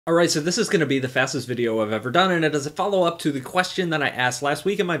Alright, so this is going to be the fastest video I've ever done, and it is a follow-up to the question that I asked last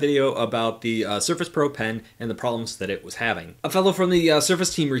week in my video about the Surface Pro pen and the problems that it was having. A fellow from the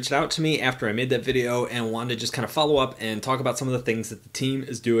Surface team reached out to me after I made that video and wanted to just kind of follow up and talk about some of the things that the team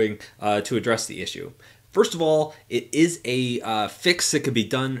is doing to address the issue. First of all, it is a fix that could be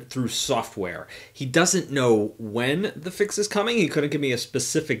done through software. He doesn't know when the fix is coming. He couldn't give me a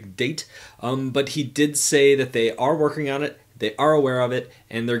specific date, but he did say that they are working on it. They are aware of it,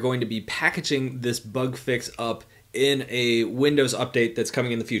 and they're going to be packaging this bug fix up in a Windows update that's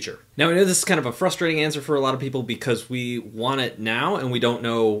coming in the future. Now, I know this is kind of a frustrating answer for a lot of people because we want it now and we don't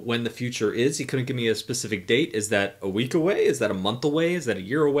know when the future is. He couldn't give me a specific date. Is that a week away? Is that a month away? Is that a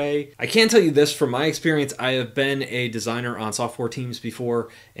year away? I can tell you this from my experience. I have been a designer on software teams before,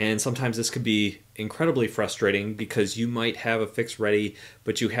 and sometimes this could be incredibly frustrating because you might have a fix ready,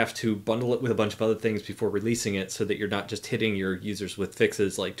 but you have to bundle it with a bunch of other things before releasing it so that you're not just hitting your users with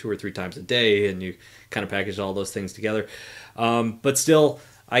fixes like 2 or 3 times a day and you kind of package all those things together. But still,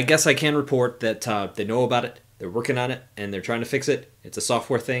 I guess I can report that they know about it, they're working on it, and they're trying to fix it. It's a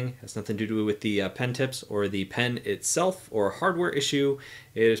software thing. It has nothing to do with the pen tips or the pen itself or a hardware issue.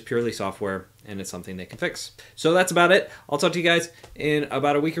 It is purely software, and it's something they can fix. So that's about it. I'll talk to you guys in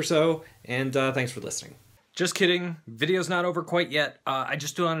about a week or so, and thanks for listening. Just kidding. Video's not over quite yet. I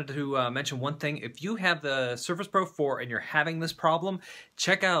just wanted to mention one thing. If you have the Surface Pro 4 and you're having this problem,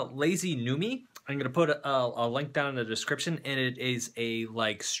 check out Lazy Numi. I'm going to put a link down in the description, and it is a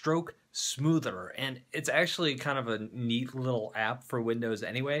stroke smoother, and it's actually kind of a neat little app for Windows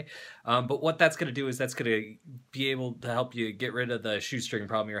anyway. But what that's going to do is that's going to be able to help you get rid of the shoestring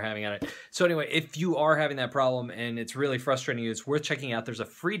problem you're having on it. So anyway, if you are having that problem and it's really frustrating you, it's worth checking out. There's a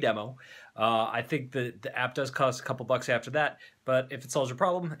free demo. I think the app does cost a couple bucks after that, but if it solves your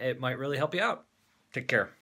problem, it might really help you out. Take care.